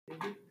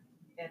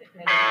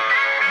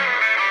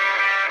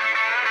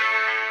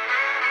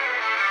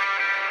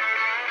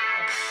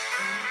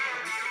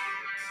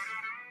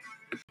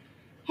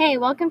Hey,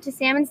 welcome to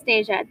Sam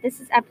Stasia. This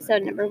is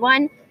episode number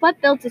 1,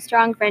 What Builds a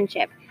Strong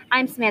Friendship?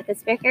 I'm Samantha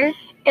Spicker.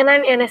 And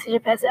I'm Anastasia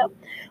Pezzo.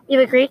 We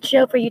have a great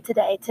show for you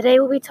today. Today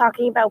we'll be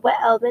talking about what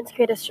elements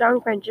create a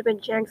strong friendship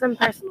and sharing some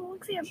personal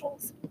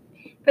examples.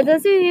 For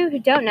those of you who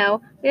don't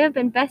know, we have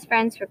been best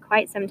friends for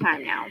quite some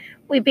time now.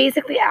 We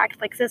basically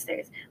act like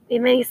sisters. We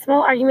have many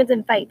small arguments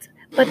and fights,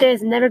 but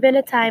there's never been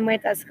a time where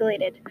it's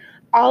escalated.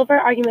 All of our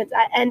arguments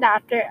end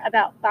after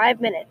about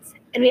 5 minutes,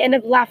 and we end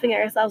up laughing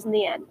at ourselves in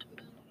the end.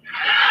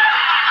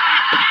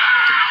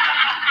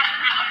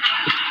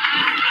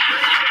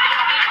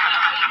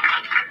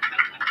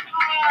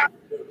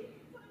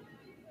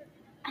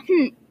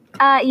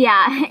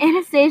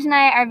 Anastasia and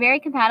I are very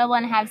compatible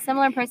and have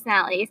similar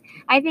personalities.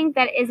 I think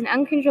that is an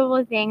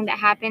uncontrollable thing that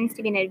happens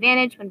to be an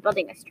advantage when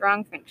building a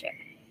strong friendship.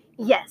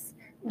 Yes.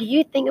 Do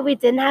you think if we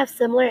didn't have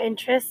similar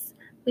interests,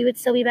 we would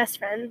still be best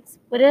friends?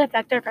 Would it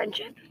affect our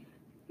friendship?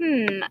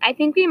 I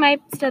think we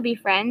might still be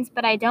friends,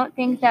 but I don't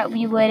think that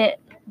we would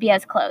be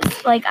as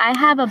close. Like, I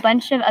have a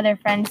bunch of other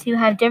friends who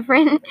have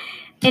different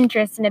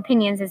interests and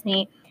opinions as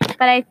me,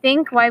 but I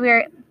think why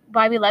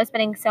we love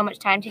spending so much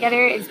time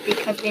together is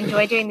because we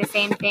enjoy doing the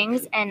same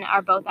things and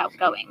are both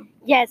outgoing.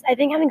 Yes, I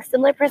think having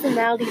similar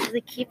personalities is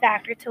a key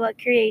factor to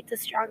what creates a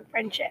strong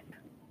friendship.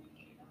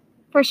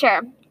 For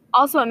sure.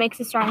 Also, what makes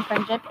a strong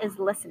friendship is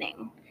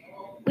listening.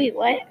 Wait,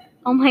 what?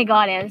 Oh my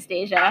God,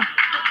 Anastasia.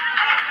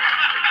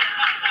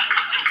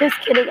 Just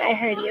kidding, I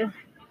heard you.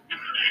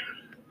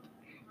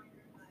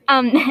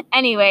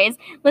 Anyways,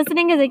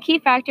 listening is a key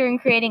factor in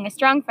creating a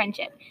strong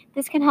friendship.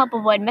 This can help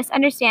avoid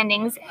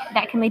misunderstandings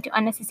that can lead to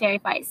unnecessary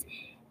fights.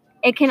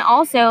 It can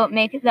also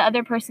make the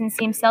other person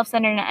seem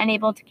self-centered and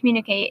unable to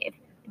communicate if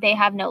they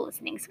have no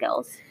listening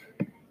skills.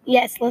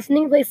 Yes,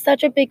 listening plays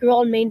such a big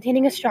role in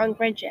maintaining a strong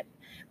friendship.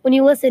 When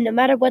you listen, no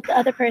matter what the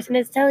other person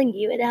is telling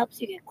you, it helps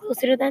you get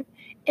closer to them.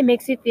 It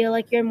makes you feel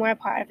like you're more a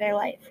part of their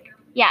life.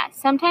 Yeah,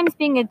 sometimes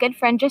being a good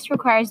friend just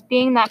requires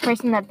being that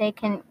person that they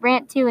can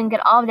rant to and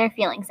get all of their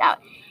feelings out.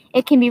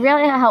 It can be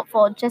really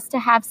helpful just to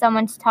have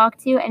someone to talk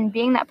to, and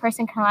being that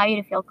person can allow you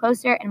to feel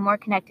closer and more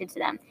connected to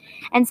them.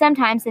 And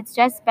sometimes it's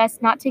just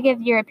best not to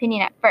give your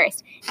opinion at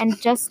first and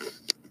just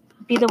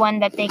be the one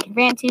that they can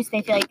rant to so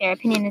they feel like their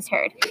opinion is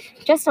heard.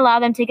 Just allow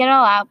them to get it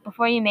all out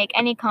before you make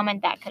any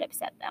comment that could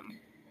upset them.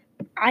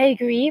 I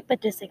agree, but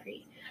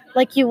disagree.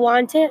 Like, you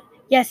want to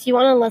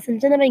listen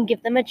to them and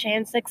give them a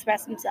chance to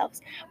express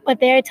themselves, but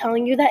they are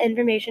telling you that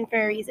information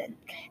for a reason.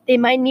 They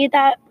might need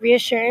that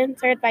reassurance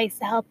or advice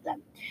to help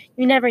them.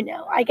 You never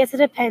know. I guess it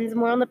depends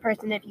more on the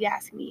person if you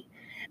ask me.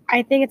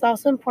 I think it's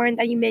also important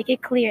that you make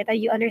it clear that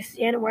you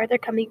understand where they're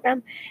coming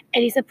from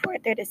and you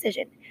support their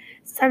decision.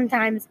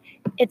 Sometimes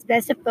it's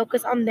best to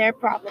focus on their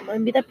problem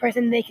and be the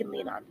person they can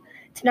lean on,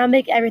 to not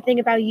make everything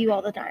about you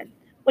all the time.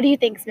 What do you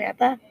think,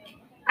 Samantha?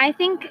 I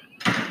think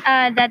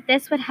that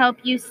this would help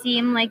you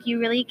seem like you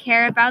really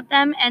care about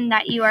them and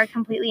that you are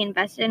completely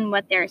invested in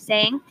what they're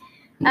saying.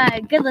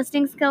 Good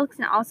listening skills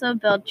can also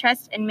build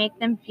trust and make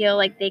them feel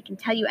like they can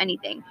tell you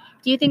anything.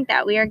 Do you think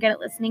that we are good at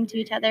listening to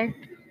each other?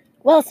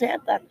 Well,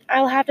 Samantha,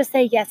 I'll have to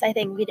say yes, I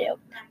think we do.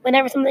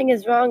 Whenever something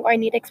is wrong or I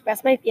need to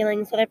express my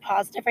feelings, whether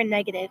positive or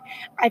negative,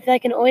 I feel I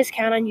can always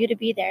count on you to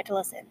be there to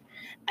listen.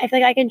 I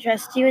feel like I can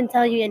trust you and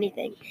tell you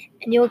anything,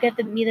 and you will give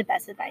me the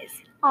best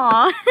advice.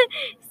 Aw,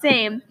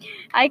 same.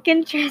 I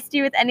can trust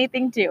you with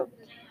anything too.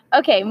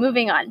 Okay,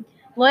 moving on.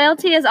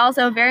 Loyalty is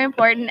also a very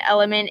important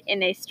element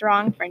in a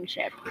strong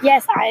friendship.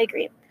 Yes, I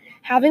agree.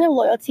 Having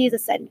loyalty is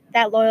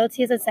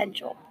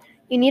essential.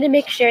 You need to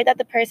make sure that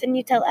the person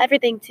you tell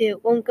everything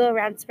to won't go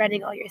around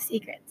spreading all your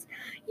secrets.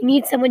 You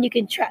need someone you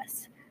can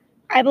trust.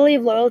 I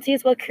believe loyalty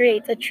is what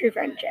creates a true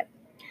friendship.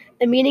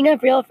 The meaning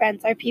of real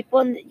friends are people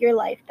in your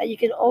life that you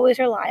can always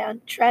rely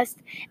on, trust,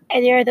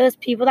 and they are those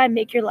people that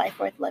make your life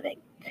worth living.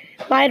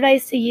 My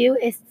advice to you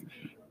is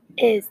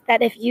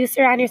that if you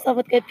surround yourself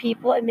with good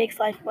people, it makes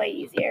life way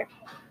easier.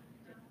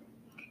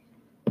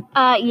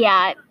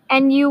 Yeah,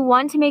 and you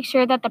want to make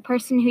sure that the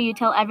person who you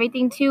tell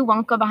everything to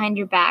won't go behind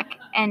your back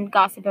and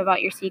gossip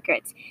about your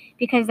secrets,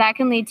 because that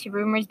can lead to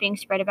rumors being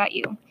spread about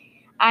you.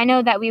 I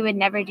know that we would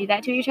never do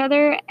that to each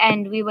other,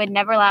 and we would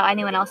never allow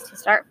anyone else to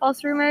start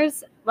false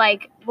rumors.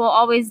 Like, we'll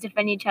always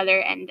defend each other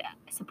and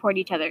support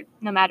each other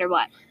no matter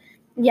what.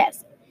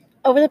 Yes.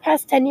 Over the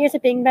past 10 years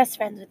of being best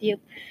friends with you,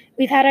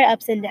 we've had our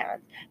ups and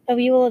downs, but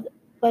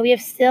we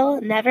have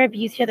still never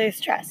abused each other's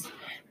trust.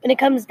 When it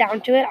comes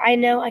down to it, I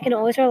know I can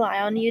always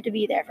rely on you to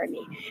be there for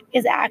me,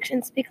 because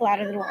actions speak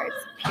louder than words,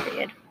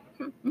 period.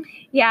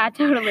 Yeah,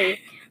 totally.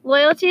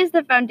 Loyalty is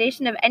the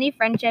foundation of any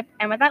friendship,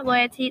 and without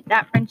loyalty,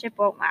 that friendship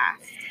won't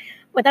last.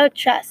 Without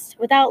trust,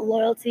 without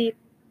loyalty,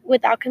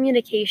 without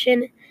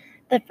communication,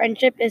 the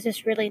friendship is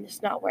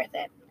just not worth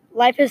it.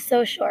 Life is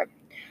so short.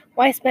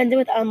 Why spend it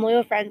with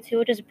unloyal friends who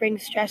will just bring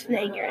stress and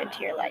anger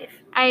into your life?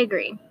 I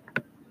agree.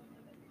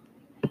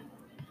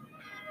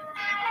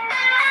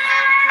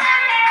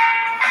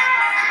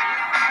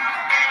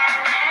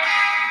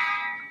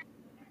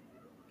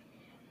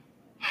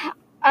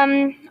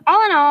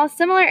 All in all,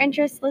 similar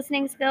interests,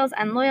 listening skills,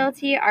 and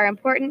loyalty are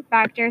important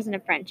factors in a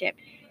friendship.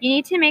 You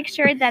need to make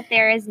sure that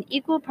there is an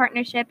equal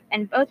partnership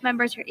and both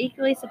members are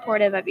equally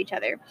supportive of each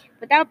other.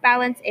 Without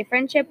balance, a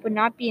friendship would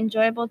not be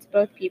enjoyable to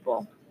both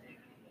people.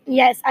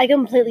 Yes, I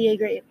completely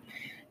agree.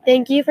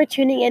 Thank you for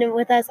tuning in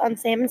with us on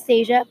Sam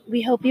Stasia.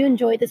 We hope you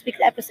enjoyed this week's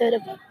episode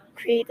of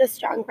Create a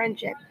Strong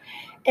Friendship.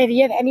 If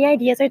you have any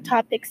ideas or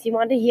topics you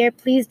want to hear,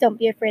 please don't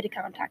be afraid to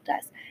contact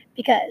us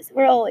because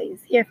we're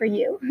always here for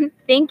you.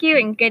 Thank you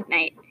and good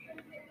night.